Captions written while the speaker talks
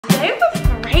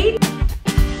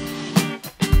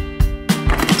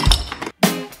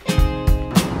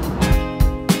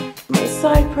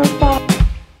profile.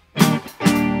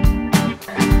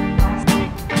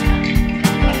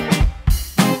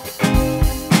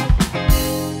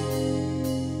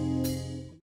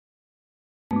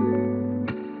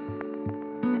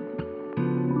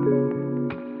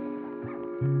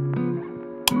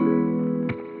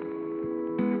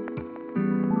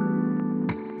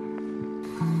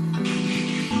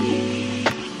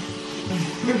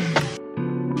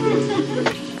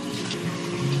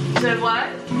 Said what?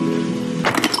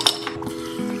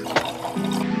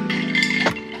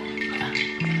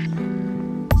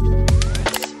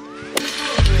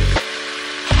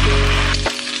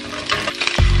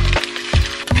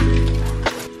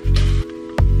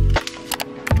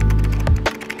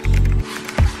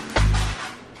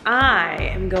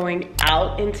 I am going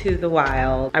out into the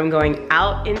wild. I'm going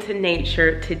out into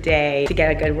nature today to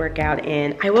get a good workout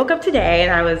in. I woke up today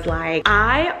and I was like,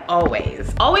 I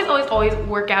always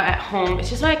work out at home. It's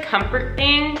just my comfort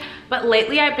thing. But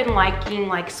lately I've been liking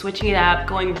switching it up,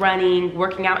 going running,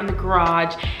 working out in the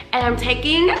garage. And I'm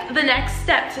taking the next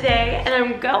step today and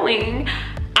I'm going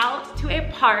out to a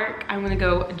park. I'm gonna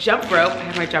go jump rope. I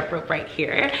have my jump rope right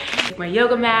here. Take my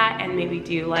yoga mat and maybe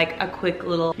do like a quick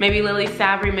little, maybe Lily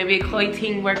Sabri, maybe a Chloe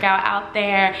Ting workout out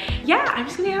there. Yeah, I'm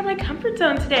just gonna have my comfort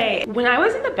zone today. When I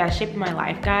was in the best shape of my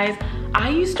life, guys, I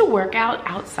used to work out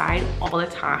outside all the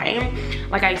time.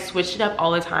 Like I switched it up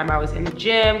all the time. I was in the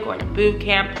gym, going to boot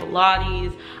camp,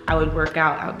 Pilates. I would work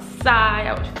out outside.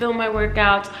 I would film my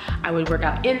workouts. I would work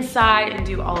out inside and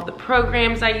do all of the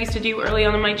programs I used to do early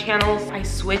on in my channels. I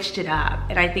switched it up.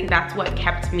 And I think that's what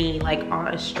kept me like on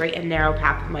a straight and narrow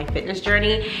path of my fitness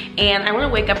journey. And I wanna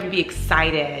wake up and be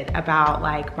excited about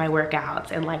like my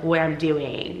workouts and like what I'm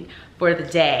doing for the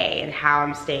day and how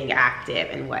I'm staying active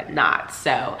and whatnot.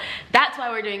 So that's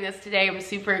why we're doing this today. I'm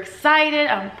super excited,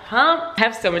 I'm pumped. I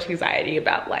have so much anxiety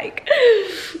about like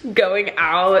going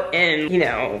out and, you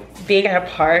know, being at a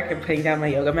park and putting down my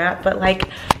yoga mat, but like,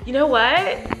 you know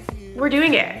what? We're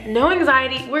doing it. No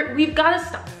anxiety, we've gotta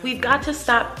stop. We've got to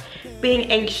stop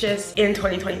being anxious in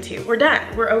 2022. We're done,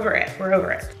 we're over it, we're over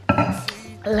it.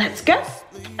 Let's go,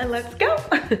 let's go.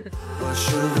 What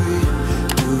should we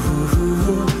do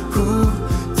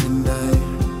tonight?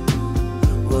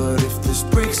 What if this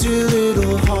breaks your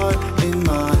little heart in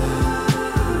mine?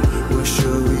 What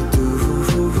should we do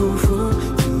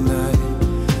tonight?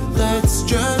 Let's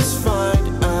just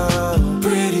find out.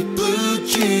 Pretty blue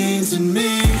jeans and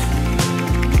me,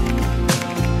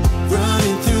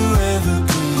 running through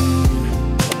evergreen.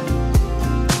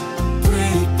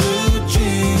 Pretty blue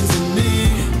jeans and me,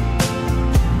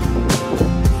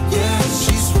 yeah,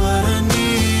 she's what I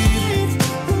need.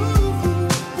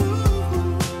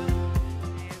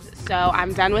 So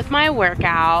I'm done with my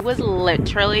workout. It was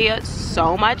literally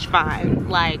so much fun.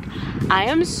 Like, I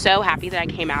am so happy that I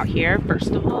came out here.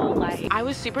 First of all, like, I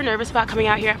was super nervous about coming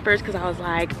out here at first because I was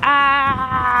like,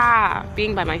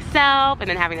 being by myself and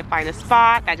then having to find a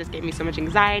spot. That just gave me so much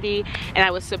anxiety. And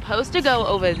I was supposed to go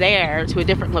over there to a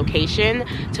different location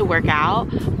to work out,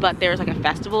 but there's like a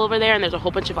festival over there and there's a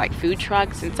whole bunch of like food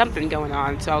trucks and something going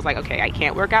on. So I was like, okay, I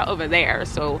can't work out over there.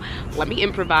 So let me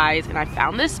improvise. And I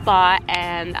found this spot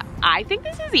and I think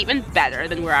this is even better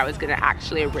than where I was gonna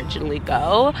actually originally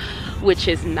go, which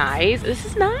is nice. This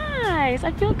is nice.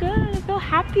 I feel good. I feel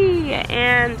happy.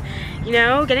 And you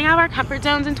know, getting out of our comfort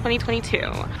zones in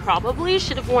 2022. Probably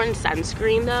should have worn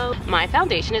sunscreen though. My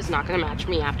foundation is not gonna match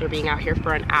me after being out here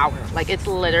for an hour. Like, it's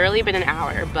literally been an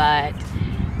hour, but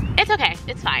it's okay,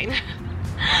 it's fine.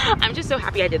 I'm just so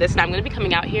happy I did this, and I'm gonna be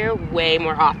coming out here way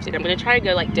more often. I'm gonna try to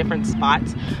go like different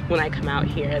spots when I come out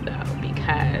here though,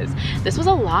 because this was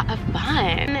a lot of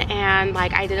fun. And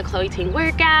like, I did a Chloe Ting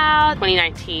workout,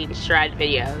 2019 shred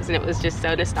videos, and it was just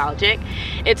so nostalgic.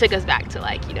 It took us back to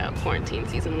like, you know, quarantine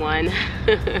season 1.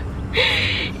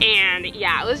 And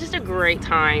yeah, it was just a great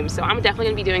time. So I'm definitely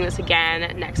gonna be doing this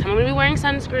again. Next time I'm gonna be wearing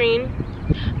sunscreen.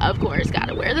 Of course,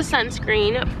 gotta wear the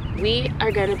sunscreen. We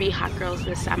are gonna be hot girls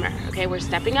this summer, okay? We're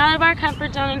stepping out of our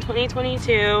comfort zone in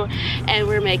 2022 and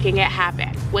we're making it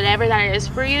happen. Whatever that is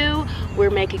for you, we're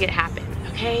making it happen,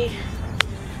 okay?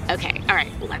 Okay, all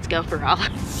right, let's go for real.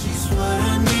 She's what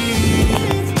I need.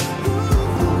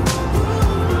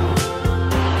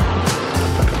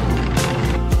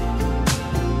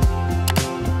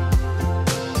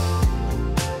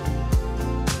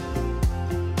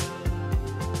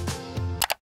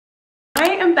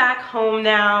 Back home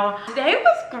now. Today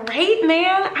was great,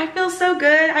 man. I feel so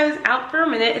good. I was out for a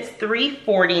minute. It's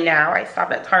 3:40 now. I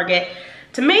stopped at Target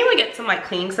to mainly get some like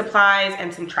cleaning supplies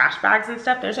and some trash bags and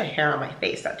stuff. There's a hair on my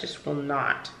face that just will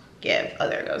not give. Oh,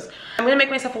 there it goes. I'm gonna make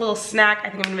myself a little snack. I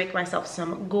think I'm gonna make myself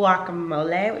some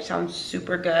guacamole, which sounds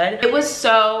super good. It was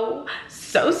so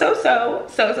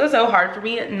hard for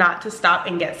me not to stop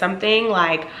and get something.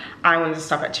 Like, I wanted to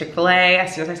stop at Chick-fil-A.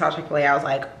 As soon as I saw Chick-fil-A, I was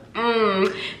like, and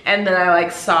then I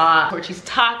like saw Torchy's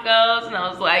tacos and I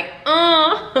was like,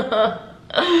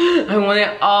 I want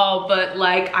it all. But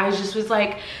like, I just was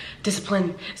like,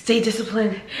 discipline, stay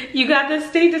disciplined. You got this,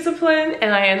 stay disciplined.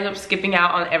 And I ended up skipping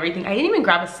out on everything. I didn't even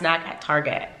grab a snack at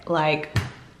Target. Like,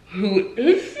 who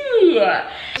is he? It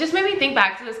just made me think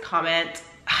back to this comment.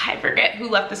 I forget who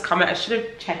left this comment. I should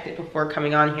have checked it before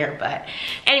coming on here, but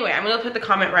anyway, I'm gonna put the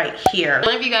comment right here.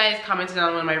 One of you guys commented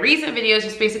on one of my recent videos,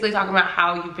 just basically talking about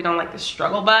how you've been on like the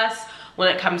struggle bus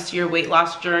when it comes to your weight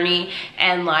loss journey,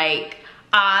 and like,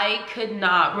 I could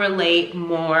not relate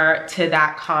more to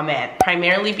that comment,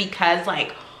 primarily because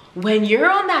like, when you're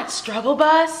on that struggle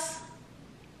bus,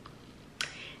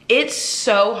 it's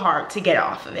so hard to get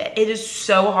off of it. It is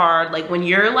so hard. Like, when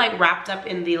you're like wrapped up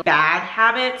in the bad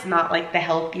habits, not like the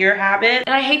healthier habits.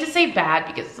 And I hate to say bad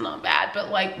because it's not bad, but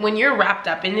like when you're wrapped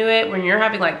up into it, when you're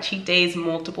having like cheat days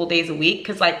multiple days a week,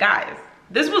 because like, guys,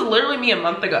 this was literally me a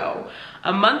month ago.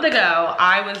 A month ago,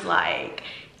 I was like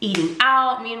eating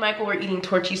out. Me and Michael were eating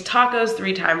Torchy's tacos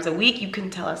 3 times a week. You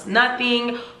couldn't tell us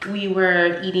nothing. We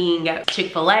were eating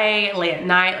Chick-fil-A late at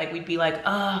night. Like, we'd be like,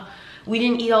 we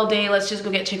didn't eat all day, let's just go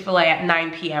get Chick-fil-A at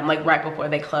 9 p.m. like right before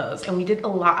they closed. And we did a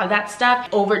lot of that stuff.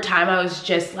 Over time, I was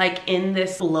just like in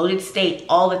this bloated state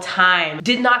all the time.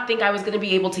 Did not think I was gonna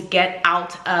be able to get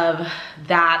out of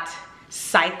that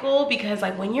cycle, because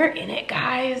like, when you're in it,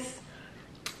 guys,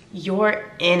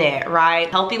 you're in it, right?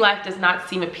 Healthy life does not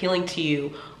seem appealing to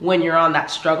you when you're on that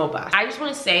struggle bus. I just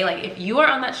wanna say, like, if you are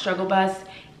on that struggle bus,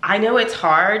 I know it's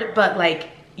hard, but like,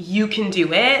 you can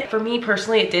do it. For me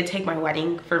personally, it did take my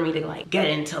wedding for me to like get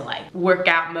into like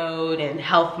workout mode and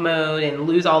health mode and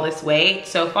lose all this weight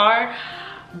so far.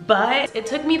 But it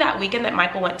took me that weekend that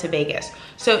Michael went to Vegas.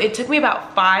 So it took me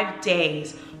about 5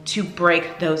 days to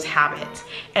break those habits.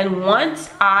 And once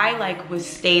I like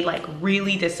stayed like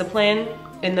really disciplined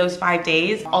in those 5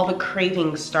 days, all the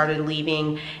cravings started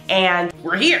leaving, and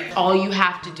we're here. All you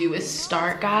have to do is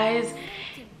start, guys,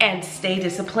 and stay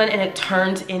disciplined, and it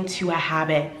turns into a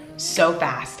habit so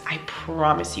fast. I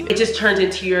promise you. It just turns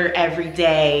into your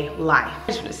everyday life. I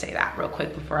just want to say that real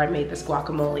quick before I made this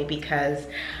guacamole, because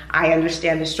I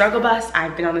understand the struggle bus.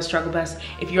 I've been on the struggle bus.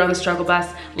 If you're on the struggle bus,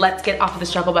 let's get off of the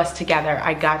struggle bus together.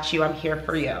 I got you. I'm here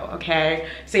for you, okay?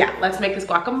 So yeah, let's make this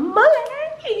guacamole.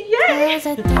 Yay!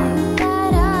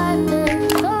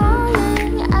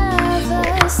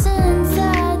 Since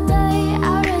that day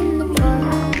out in the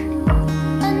world,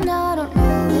 and I don't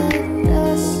know if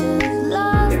this is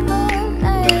love, but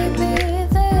maybe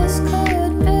this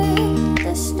could be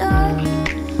the start.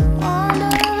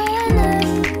 Wondering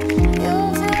if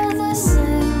you'll feel the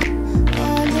same.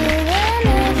 Wondering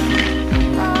if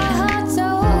my heart's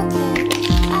okay.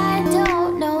 I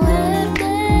don't know if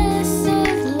this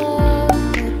is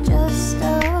love or just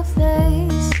a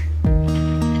phase.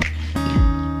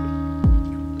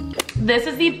 This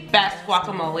is the best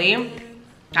guacamole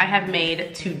I have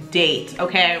made to date,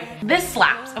 okay? This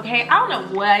slaps, okay? I don't know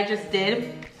what I just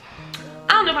did.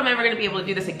 I don't know if I'm ever gonna be able to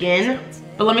do this again,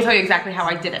 but let me tell you exactly how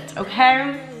I did it,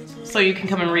 okay? So you can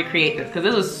come and recreate this, because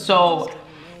this is so,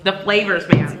 the flavors,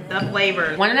 man, the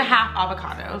flavors. 1.5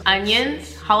 avocados,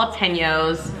 onions,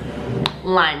 jalapenos,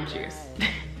 lime juice,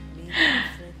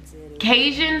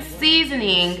 Cajun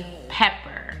seasoning,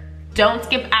 pepper. Don't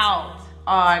skip out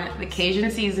on the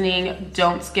Cajun seasoning,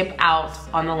 don't skip out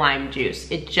on the lime juice.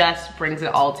 It just brings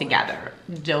it all together.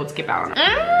 Don't skip out on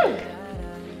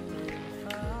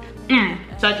it.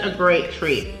 Such a great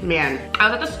treat, man. I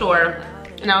was at the store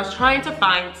and I was trying to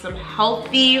find some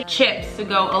healthy chips to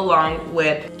go along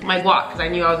with my guac, because I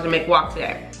knew I was gonna make guac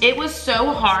today. It was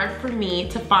so hard for me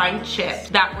to find chips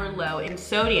that were low in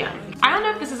sodium. I don't know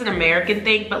if this is an American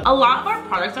thing, but a lot of our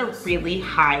products are really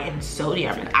high in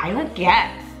sodium, and I don't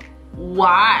get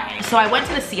why. So I went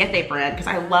to the Siete brand, because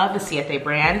I love the Siete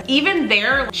brand. Even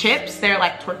their chips, they're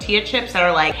like tortilla chips that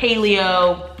are like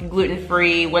paleo,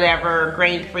 gluten-free, whatever,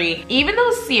 grain-free. Even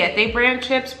those Siete brand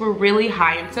chips were really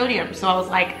high in sodium. So I was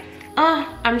like,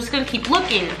 I'm just gonna keep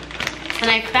looking.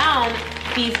 And I found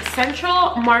these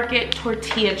Central Market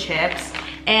tortilla chips,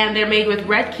 and they're made with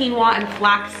red quinoa and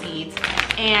flax seeds.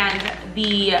 And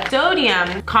the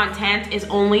sodium content is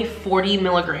only 40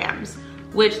 milligrams.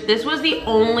 Which this was the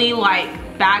only like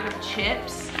bag of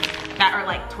chips that are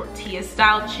like tortilla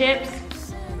style chips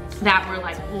that were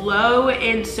like low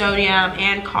in sodium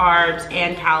and carbs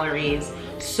and calories.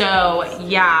 So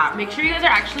yeah, make sure you guys are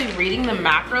actually reading the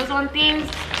macros on things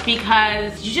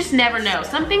because you just never know.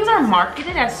 Some things are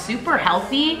marketed as super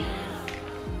healthy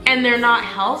and they're not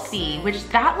healthy, which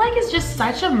that like is just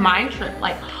such a mind trick.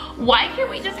 Like, why can't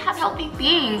we just have healthy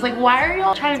things? Like, why are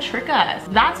y'all trying to trick us?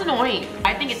 That's annoying.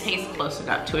 I think it tastes close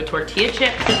enough to a tortilla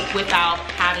chip without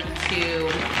having to,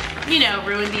 you know,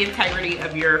 ruin the integrity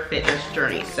of your fitness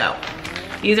journey. So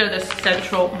these are the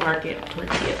Central Market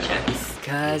tortilla chips.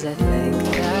 Cause I think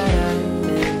that I've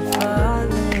been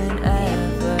falling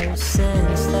ever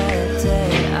since that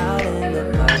day out in the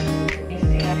park.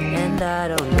 And I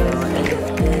don't know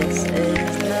if this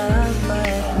is love,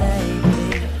 but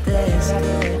maybe this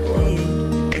could be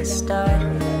the start.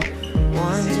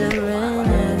 Wondering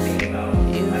if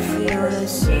you feel the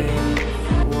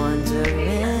same. Wondering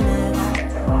if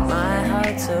my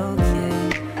heart's okay.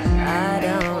 I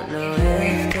don't know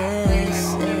if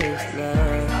this is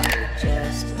love,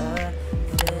 just a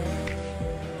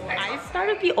thing. I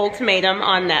started the Ultimatum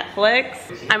on Netflix.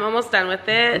 I'm almost done with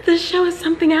it. This show is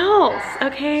something else,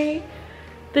 okay?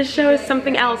 This show is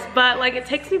something else, but like it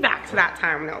takes me back to that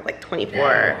time when I was like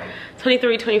 24,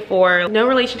 23, 24. No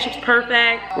relationship's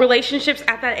perfect. Relationships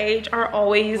at that age are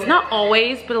always, not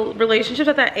always, but relationships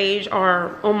at that age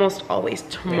are almost always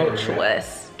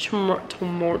tumultuous.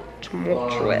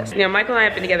 Tumultuous. You know, Michael and I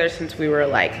have been together since we were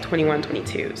like 21,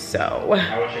 22, so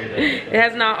it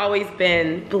has not always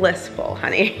been blissful,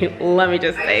 honey. Let me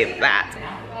just say that.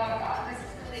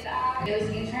 It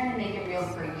was you trying to make it real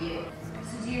for you.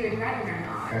 So do you regret it or not?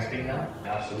 Can I speak now?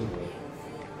 Absolutely.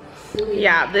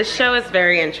 Yeah, this show is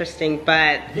very interesting,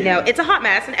 but you know, it's a hot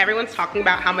mess and everyone's talking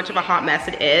about how much of a hot mess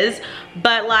it is,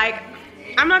 but like,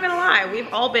 I'm not gonna lie, we've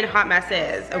all been hot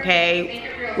messes, okay?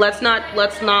 Let's not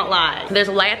lie. There's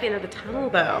a light at the end of the tunnel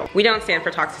though. We don't stand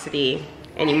for toxicity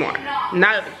anymore.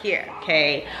 Not over here,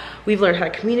 okay? We've learned how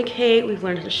to communicate, we've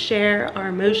learned how to share our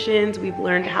emotions, we've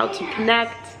learned how to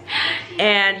connect,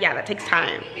 and yeah, that takes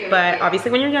time. But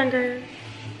obviously when you're younger,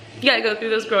 you gotta go through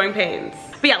those growing pains.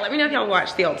 But yeah, let me know if y'all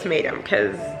watch The Ultimatum,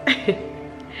 because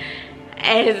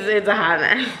it's a hot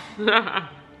mess.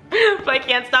 But I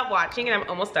can't stop watching and I'm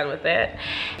almost done with it.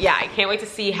 Yeah, I can't wait to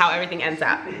see how everything ends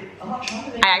up.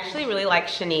 I actually really like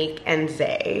Shanique and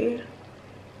Zay.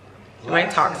 Am I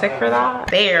toxic for that?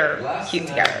 They're cute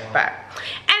together, but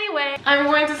anyway, I'm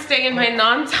going to stay in my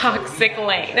non-toxic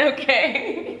lane,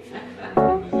 okay?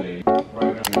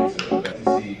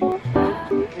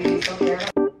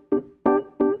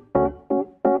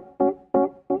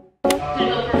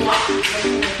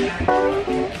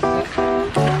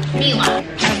 Mila.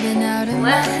 I've been out of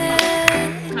my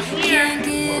head, Come here. can't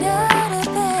get out of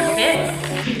bed.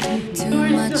 Too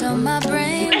much on my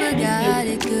brain, but got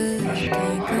it good.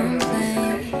 Can't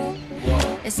complain.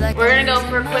 It's like We're gonna go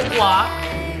for a quick walk.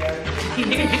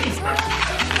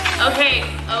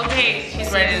 Okay,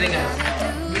 she's ready to go.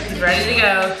 She's ready to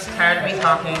go. She's tired of me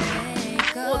talking.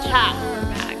 We'll chat when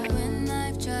we're back. when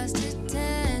life tries to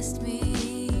test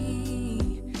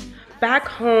me. Back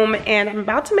home and I'm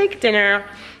about to make dinner.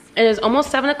 It is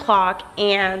almost 7 o'clock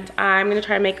and I'm gonna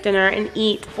try to make dinner and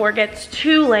eat before it gets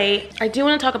too late. I do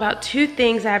wanna talk about 2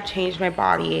 things that have changed my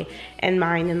body and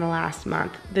mind in the last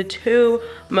month. The 2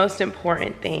 most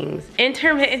important things: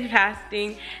 intermittent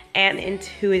fasting and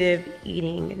intuitive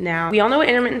eating. Now, we all know what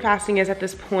intermittent fasting is at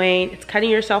this point. It's cutting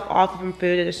yourself off from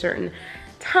food at a certain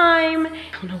time. I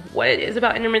don't know what it is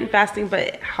about intermittent fasting, but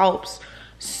it helps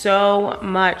so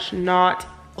much not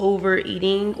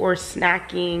overeating or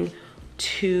snacking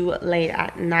too late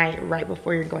at night right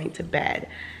before you're going to bed.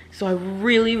 So I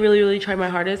really try my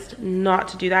hardest not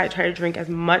to do that. I try to drink as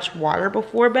much water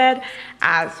before bed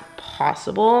as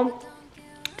possible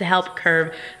to help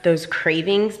curb those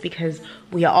cravings, because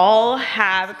we all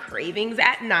have cravings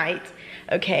at night.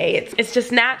 Okay, it's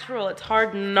just natural. It's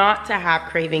hard not to have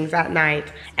cravings at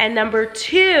night. And number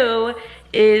 2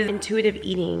 is intuitive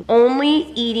eating.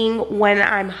 Only eating when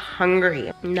I'm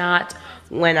hungry, not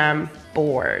when I'm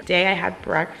bored. Today I had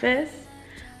breakfast.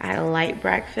 I had a light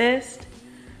breakfast.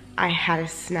 I had a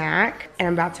snack and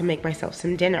I'm about to make myself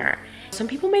some dinner. Some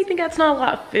people may think that's not a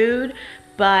lot of food,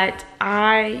 but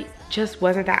I just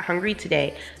wasn't that hungry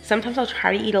today. Sometimes I'll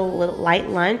try to eat a little light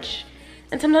lunch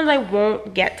and sometimes I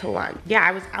won't get to lunch. Yeah,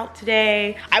 I was out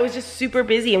today. I was just super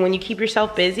busy, and when you keep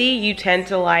yourself busy, you tend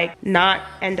to like not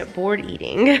end up bored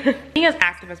eating. Being as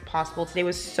active as possible today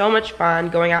was so much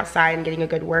fun, going outside and getting a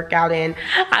good workout in.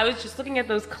 I was just looking at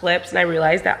those clips and I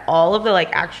realized that all of the like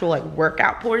actual like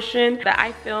workout portion that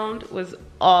I filmed was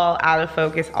all out of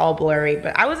focus, all blurry,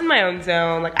 but I was in my own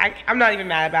zone. Like I'm not even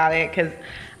mad about it because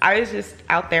I was just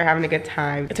out there having a good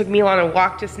time. I took Mila on a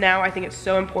walk just now. I think it's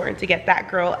so important to get that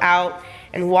girl out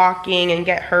and walking and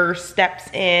get her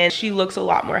steps in. She looks a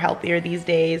lot more healthier these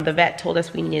days. The vet told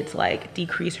us we needed to like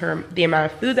decrease the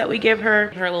amount of food that we give her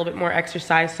a little bit more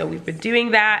exercise, so we've been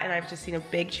doing that, and I've just seen a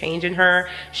big change in her.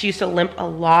 She used to limp a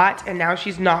lot and now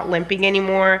she's not limping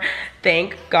anymore.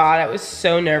 Thank God. I was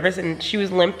so nervous, and she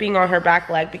was limping on her back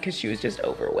leg because she was just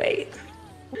overweight.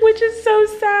 Which is so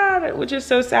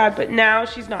sad, but now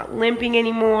she's not limping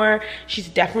anymore. She's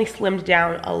definitely slimmed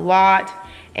down a lot,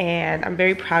 and I'm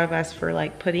very proud of us for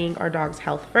like putting our dog's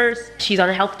health first. She's on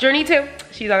a health journey too.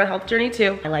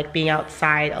 I like being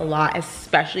outside a lot,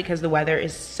 especially because the weather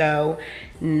is so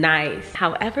nice.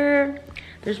 However,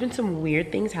 there's been some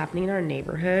weird things happening in our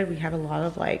neighborhood. We have a lot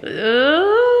of like,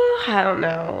 I don't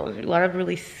know, a lot of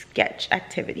really sketch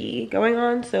activity going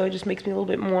on. So it just makes me a little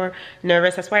bit more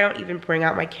nervous. That's why I don't even bring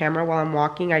out my camera while I'm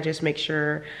walking. I just make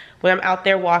sure when I'm out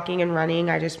there walking and running,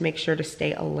 I just make sure to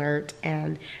stay alert,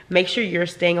 and make sure you're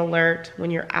staying alert when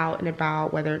you're out and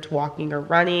about, whether it's walking or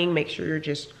running. Make sure you're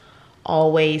just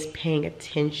always paying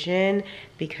attention,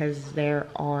 because there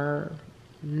are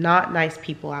not nice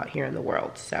people out here in the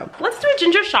world. So let's do a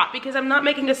ginger shot because I'm not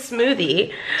making a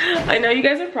smoothie. I know you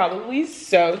guys are probably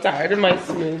so tired of my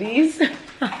smoothies.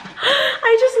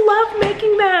 I just love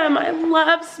making them. I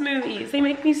love smoothies. They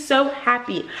make me so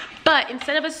happy. But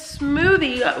instead of a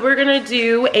smoothie, we're gonna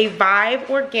do a Vive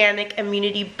Organic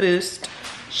Immunity Boost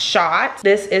shot.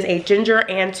 This is a ginger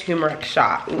and turmeric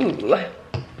shot. Ooh.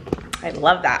 I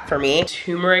love that for me.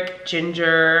 Turmeric,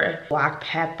 ginger, black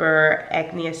pepper,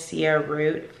 echinacea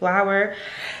root flower.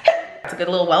 It's a good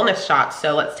little wellness shot,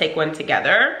 so let's take one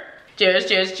together. Cheers,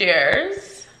 cheers,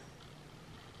 cheers.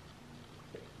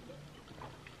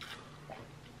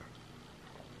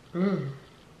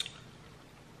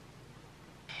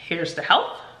 Here's to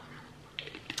health.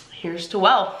 Here's to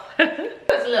wealth.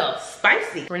 It's a little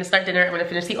spicy. We're gonna start dinner. I'm gonna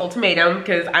finish the Ultimatum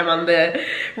because I'm on the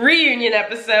reunion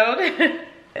episode.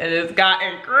 It has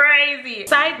gotten crazy.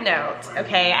 Side note,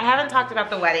 okay, I haven't talked about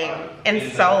the wedding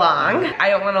in so long. I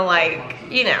don't wanna like,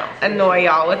 you know, annoy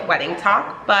y'all with wedding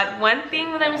talk, but one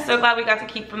thing that I'm so glad we got to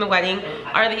keep from the wedding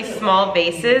are these small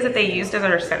vases that they used as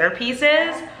our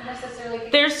centerpieces.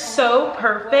 They're so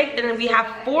perfect, and we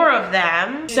have 4 of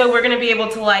them. So we're gonna be able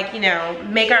to like, you know,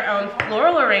 make our own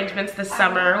floral arrangements this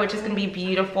summer, which is gonna be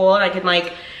beautiful, and I can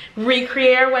like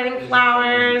recreate our wedding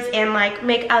flowers and like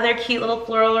make other cute little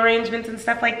floral arrangements and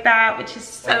stuff like that, which is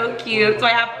so cute. So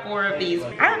I have 4 of these.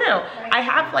 I don't know, I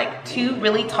have like 2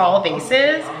 really tall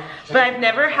vases, but I've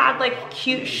never had like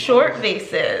cute short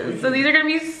vases. So these are gonna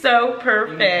be so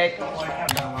perfect.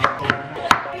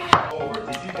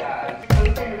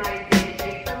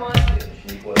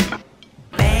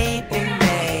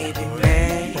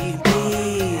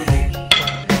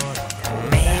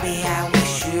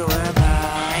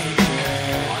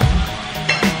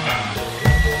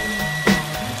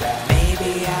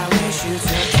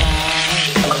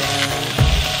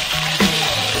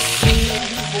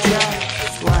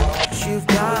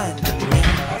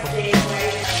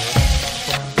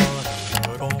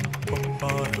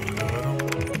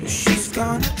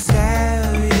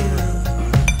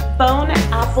 Bone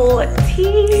apple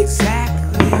tea.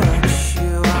 Exactly what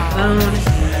you are. Bone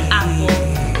apple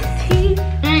tea.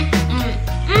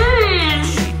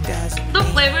 The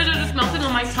flavors are just melting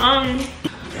on my tongue.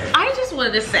 I just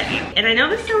wanted to say, and I know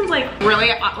this sounds like really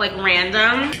like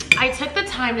random, I took the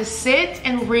time to sit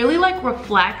and really like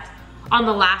reflect on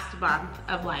the last month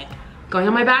of like going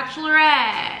on my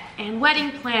bachelorette and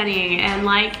wedding planning and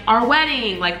like our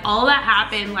wedding, like all that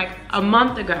happened like a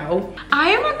month ago. I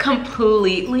am a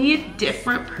completely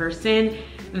different person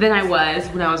than I was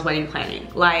when I was wedding planning.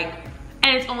 Like,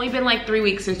 and it's only been like 3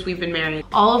 weeks since we've been married.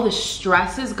 All of the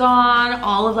stress is gone,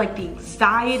 all of like the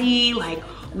anxiety, like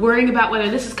worrying about whether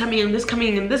this is coming and this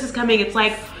coming and this is coming. It's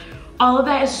like all of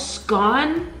that is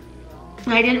gone.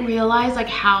 And I didn't realize like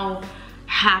how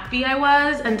happy I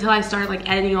was until I started like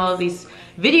editing all of these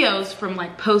videos from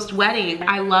like post-wedding.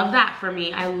 I love that for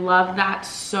me. I love that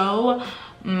so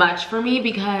much for me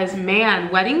because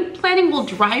man, wedding planning will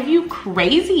drive you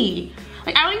crazy.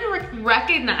 Like I don't even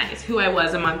recognize who I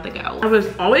was a month ago. I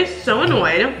was always so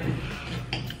annoyed,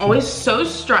 always so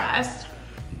stressed.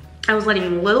 I was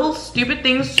letting little stupid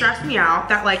things stress me out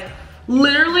that like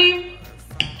literally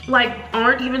like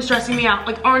aren't even stressing me out,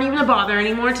 like aren't even a bother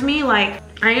anymore to me. Like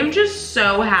I am just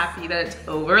so happy that it's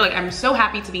over. Like I'm so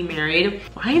happy to be married.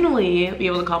 Finally be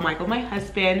able to call Michael my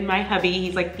husband, my hubby.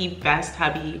 He's like the best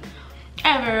hubby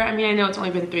ever. I mean, I know it's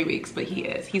only been 3 weeks, but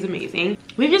he's amazing.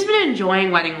 We've just been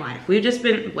enjoying wedding life. We've just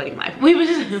been enjoying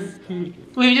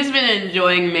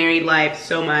married life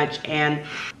so much, and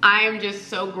I am just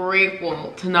so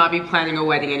grateful to not be planning a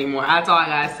wedding anymore. That's all I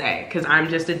gotta say, because I'm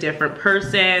just a different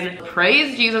person.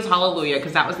 Praise Jesus, hallelujah,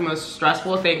 because that was the most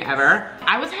stressful thing ever.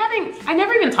 I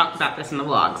never even talked about this in the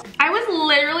vlogs. I was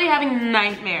literally having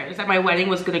nightmares that my wedding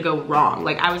was gonna go wrong.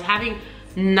 Like, I was having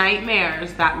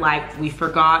nightmares that like we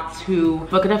forgot to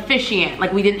book an officiant,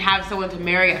 like we didn't have someone to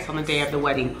marry us on the day of the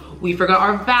wedding, we forgot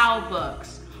our vow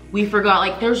books, we forgot,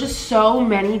 like there's just so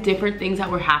many different things that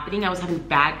were happening. I was having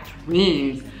bad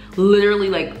dreams literally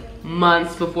like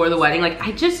months before the wedding. Like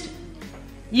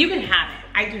you can have it.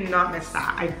 I do not miss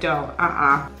that. I don't.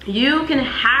 You can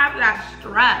have that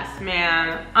stress,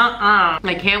 man.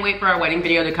 I can't wait for our wedding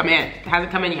video to come in. It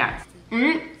hasn't come in yet.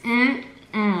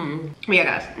 But yeah,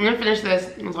 guys, I'm gonna finish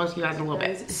this and I'll talk to you guys in a little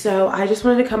bit. So I just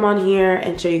wanted to come on here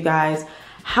and show you guys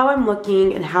how I'm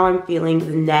looking and how I'm feeling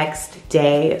the next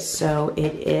day. So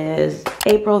it is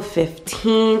April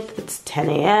 15th, it's 10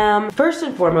 a.m. First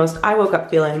and foremost, I woke up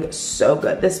feeling so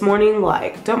good this morning.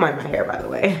 Like, don't mind my hair, by the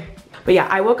way. But yeah,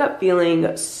 I woke up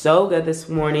feeling so good this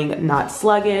morning, not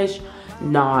sluggish,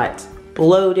 not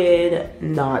bloated,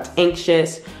 not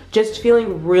anxious, just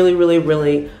feeling really, really,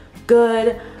 really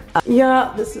good.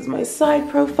 Yeah, this is my side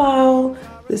profile.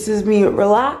 This is me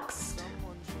relaxed.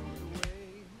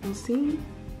 You see?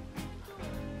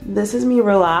 This is me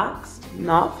relaxed,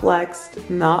 not flexed,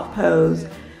 not posed.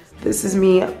 This is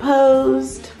me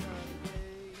posed.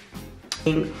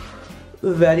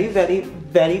 Very, very,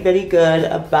 very, very good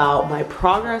about my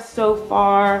progress so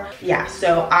far. Yeah,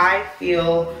 so I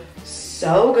feel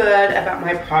so good about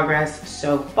my progress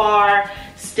so far.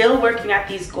 Still working at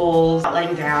these goals, not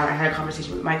letting down. I had a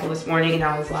conversation with Michael this morning and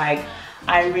I was like,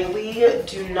 I really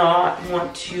do not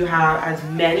want to have as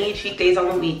many cheat days on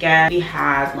the weekend. We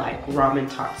had like ramen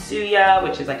tatsuya,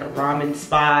 which is like a ramen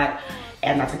spot,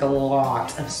 and that's like a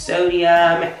lot of sodium.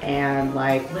 And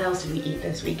like, what else did we eat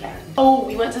this weekend? Oh,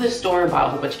 we went to the store and bought a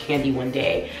whole bunch of candy one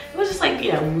day. It was just like,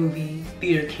 you know, movie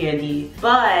theater candy.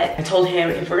 But I told him,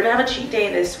 if we're gonna have a cheat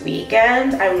day this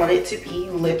weekend, I want it to be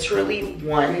literally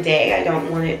one day. I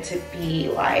don't want it to be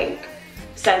like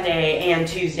Sunday and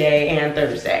Tuesday and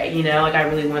Thursday, you know? Like, I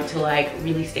really want to like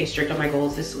really stay strict on my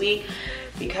goals this week,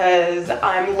 because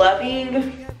I'm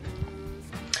loving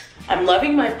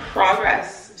my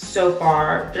progress so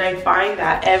far. But I find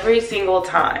that every single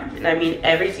time, and I mean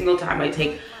every single time I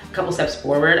take a couple steps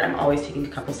forward, I'm always taking a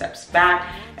couple steps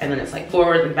back, and then it's like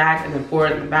forward and back and then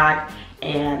forward and back,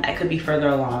 and I could be further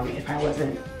along if I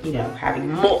wasn't, you know,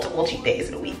 having multiple cheat days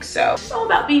in a week. So it's all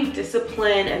about being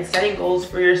disciplined and setting goals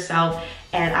for yourself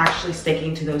and actually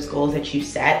sticking to those goals that you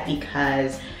set,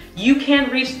 because you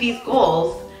can reach these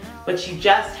goals, but you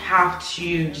just have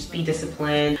to just be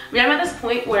disciplined. I mean, I'm at this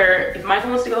point where if Michael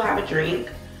wants to go have a drink,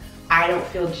 I don't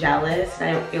feel jealous, and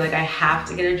I don't feel like I have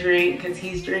to get a drink because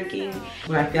he's drinking.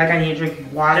 When I feel like I need to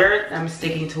drink water, I'm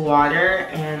sticking to water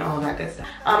and all that good stuff.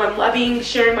 I'm loving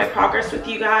sharing my progress with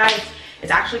you guys.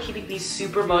 It's actually keeping me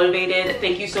super motivated.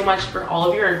 Thank you so much for all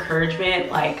of your encouragement.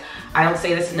 Like, I don't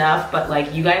say this enough, but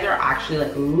like, you guys are actually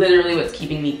like literally what's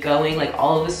keeping me going. Like,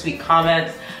 all of the sweet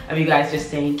comments of you guys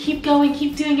just saying, keep going,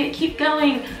 keep doing it, keep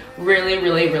going, really,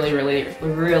 really, really, really,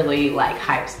 really like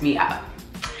hypes me up.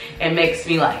 It makes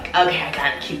me like, okay, I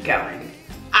gotta keep going.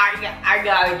 I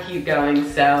gotta keep going.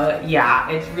 So yeah,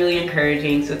 it's really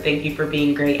encouraging. So thank you for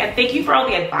being great. And thank you for all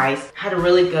the advice. I had a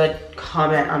really good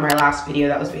comment on my last video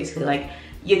that was basically like,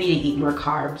 you need to eat more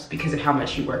carbs because of how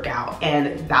much you work out.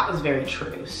 And that was very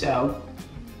true. So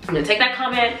I'm gonna take that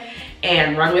comment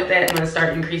and run with it. I'm gonna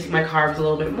start increasing my carbs a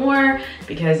little bit more,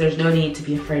 because there's no need to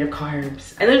be afraid of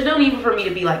carbs. And there's no need for me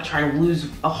to be like trying to lose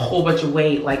a whole bunch of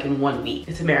weight like in 1 week.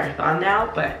 It's a marathon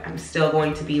now, but I'm still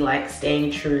going to be like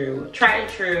staying true, tried and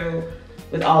true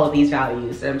with all of these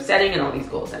values that I'm setting and all these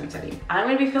goals that I'm setting. I'm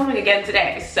gonna be filming again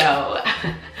today, so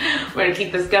we're gonna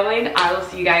keep this going. I will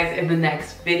see you guys in the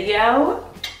next video.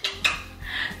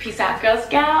 Peace out, Girl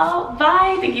Scout.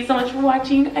 Bye. Thank you so much for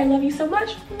watching. I love you so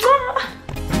much. Mwah.